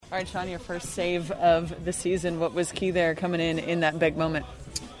All right, Shawn, your first save of the season. What was key there coming in that big moment?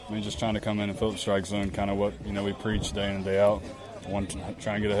 I mean, just trying to come in and fill the strike zone, kind of what, we preach day in and day out.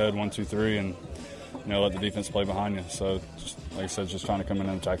 Try and get ahead, 1, 2, 3, and, let the defense play behind you. So, like I said, just trying to come in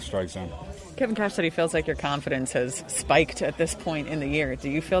and attack the strike zone. Kevin Cash said he feels like your confidence has spiked at this point in the year. Do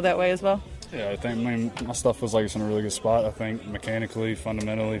you feel that way as well? Yeah, I mean, my stuff feels like it's in a really good spot. I think mechanically,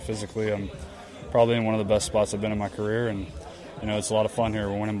 fundamentally, physically, I'm probably in one of the best spots I've been in my career, and it's a lot of fun here.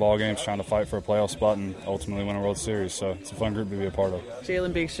 We're winning ball games, trying to fight for a playoff spot, and ultimately win a World Series. So it's a fun group to be a part of.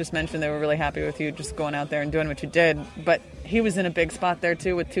 Jalen Beeks just mentioned they were really happy with you just going out there and doing what you did, but he was in a big spot there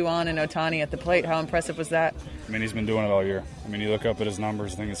too with Tuan and Ohtani at the plate. How impressive was that? I mean, he's been doing it all year. I mean, you look up at his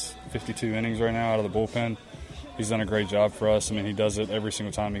numbers. I think it's 52 innings right now out of the bullpen. He's done a great job for us. I mean, he does it every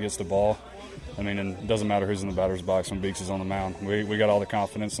single time he gets the ball. I mean, and it doesn't matter who's in the batter's box when Beeks is on the mound. We got all the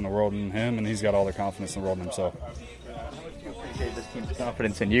confidence in the world in him, and he's got all the confidence in the world in himself. Appreciate this team's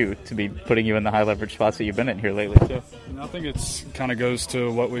confidence in you to be putting you in the high leverage spots that you've been in here lately too. I think it's kind of goes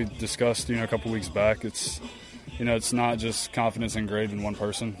to what we discussed, a couple weeks back. It's not just confidence and grade in one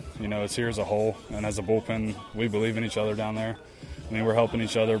person. It's here as a whole, and as a bullpen, we believe in each other down there. I mean, we're helping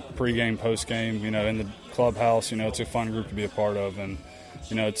each other pregame, postgame. In the clubhouse. It's a fun group to be a part of, and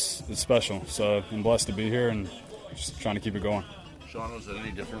it's special. So I'm blessed to be here and just trying to keep it going. Shawn, was it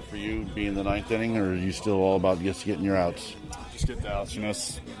any different for you being the ninth inning, or are you still all about just getting your outs? Just get the outs.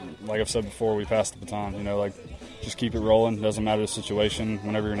 It's, like I've said before, we passed the baton. Just keep it rolling. Doesn't matter the situation.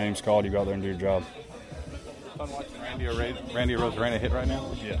 Whenever your name's called, you go out there and do your job. Fun watching Randy Arozarena hit right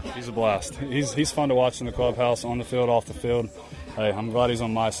now? Yeah, he's a blast. He's fun to watch in the clubhouse, on the field, off the field. Hey, I'm glad he's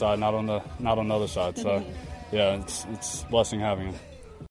on my side, not on the other side. So, yeah, it's a blessing having him.